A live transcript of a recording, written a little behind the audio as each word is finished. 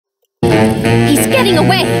He's getting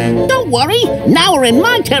away. Don't worry, now we're in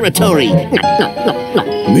my territory.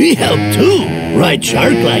 Me help too. Ride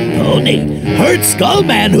shark like pony. Hurt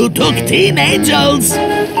skullman who took teen angels.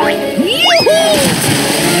 Yoo-hoo!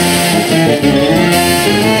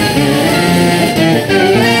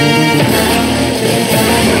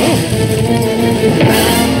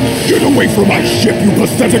 Get away from my ship, you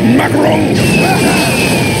pathetic mackerel!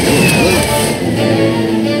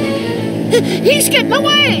 He's getting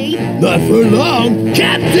away! Not for long!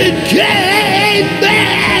 Captain Cave!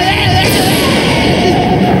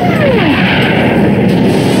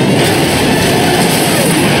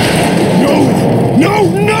 No! No!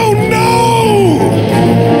 No! No!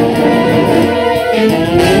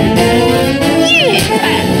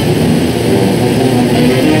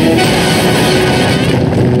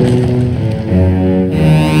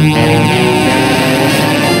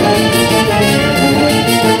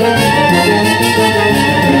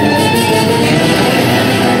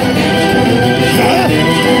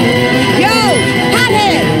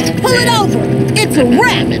 It's a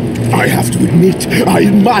rabbit! I have to admit, I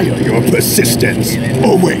admire your persistence.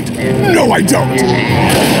 Oh, wait. No, I don't.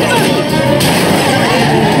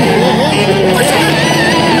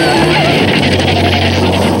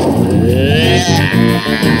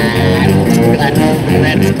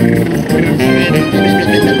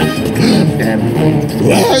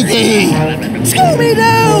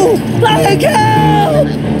 Scooby-Doo! Let it go!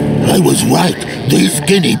 I was right. These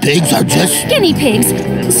guinea pigs are just... Guinea pigs?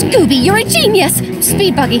 Scooby, you're a genius!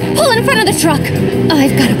 Speed buggy, pull in front of the truck!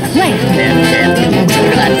 I've got a plan.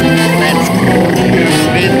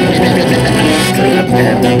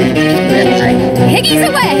 Piggies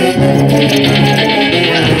away!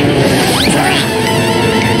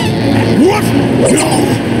 What?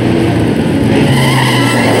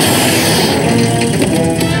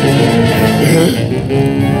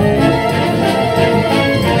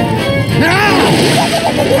 No!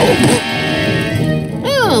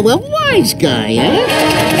 Oh, a wise guy, eh?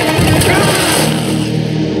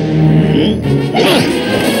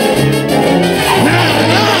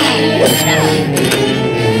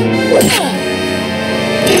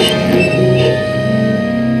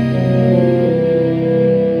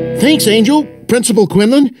 Thanks, Angel. Principal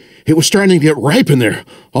Quinlan. It was starting to get ripe in there,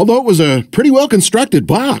 although it was a pretty well-constructed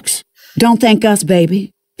box. Don't thank us,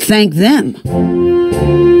 baby. Thank them.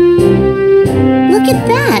 Look at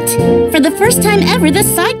that! For the first time ever, the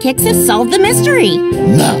sidekicks have solved the mystery.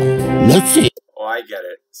 Now, let's see. Oh, I get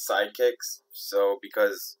it. Sidekicks. So,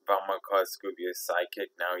 because Velma calls Scooby a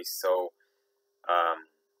sidekick, now he's so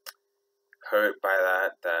hurt by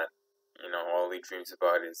that, you know, all he dreams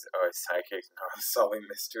about is sidekicks now solving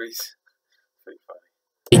mysteries. Pretty funny.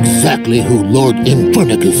 Exactly who Lord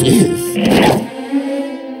Infernicus is.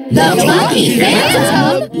 The Lucky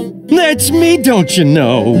Phantom? That's me, don't you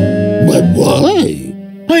know? But why?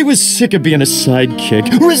 I was sick of being a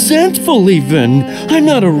sidekick, resentful even. I'm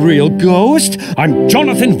not a real ghost. I'm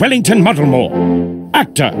Jonathan Wellington Muddlemore.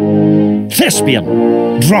 Actor, thespian,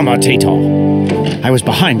 dramatator. I was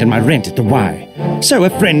behind in my rent at the Y, so a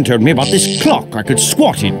friend told me about this clock I could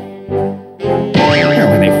squat in. Well,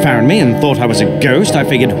 when they found me and thought I was a ghost, I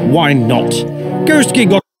figured, why not? Ghost gig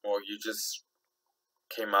got... Well, you just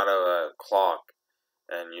came out of a clock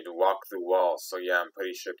and you'd walk through walls, so yeah, I'm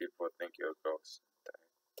pretty sure people would think you're a ghost.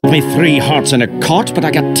 me 3 hearts in a cot, but I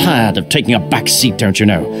got tired of taking a back seat, don't you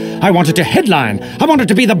know? I wanted to headline. I wanted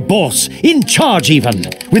to be the boss, in charge even,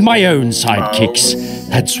 with my own sidekicks.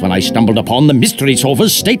 That's when I stumbled upon the Mystery Solvers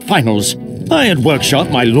State Finals. I had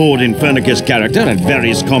workshopped my Lord Infernicus character at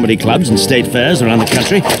various comedy clubs and state fairs around the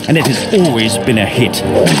country, and it has always been a hit.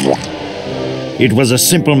 It was a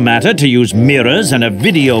simple matter to use mirrors and a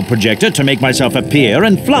video projector to make myself appear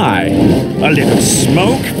and fly. A little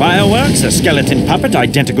smoke, fireworks, a skeleton puppet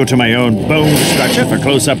identical to my own bone structure for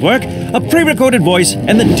close-up work, a pre-recorded voice,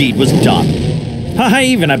 and the deed was done. I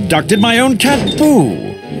even abducted my own cat, Boo.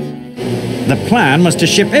 The plan was to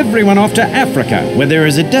ship everyone off to Africa, where there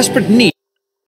is a desperate need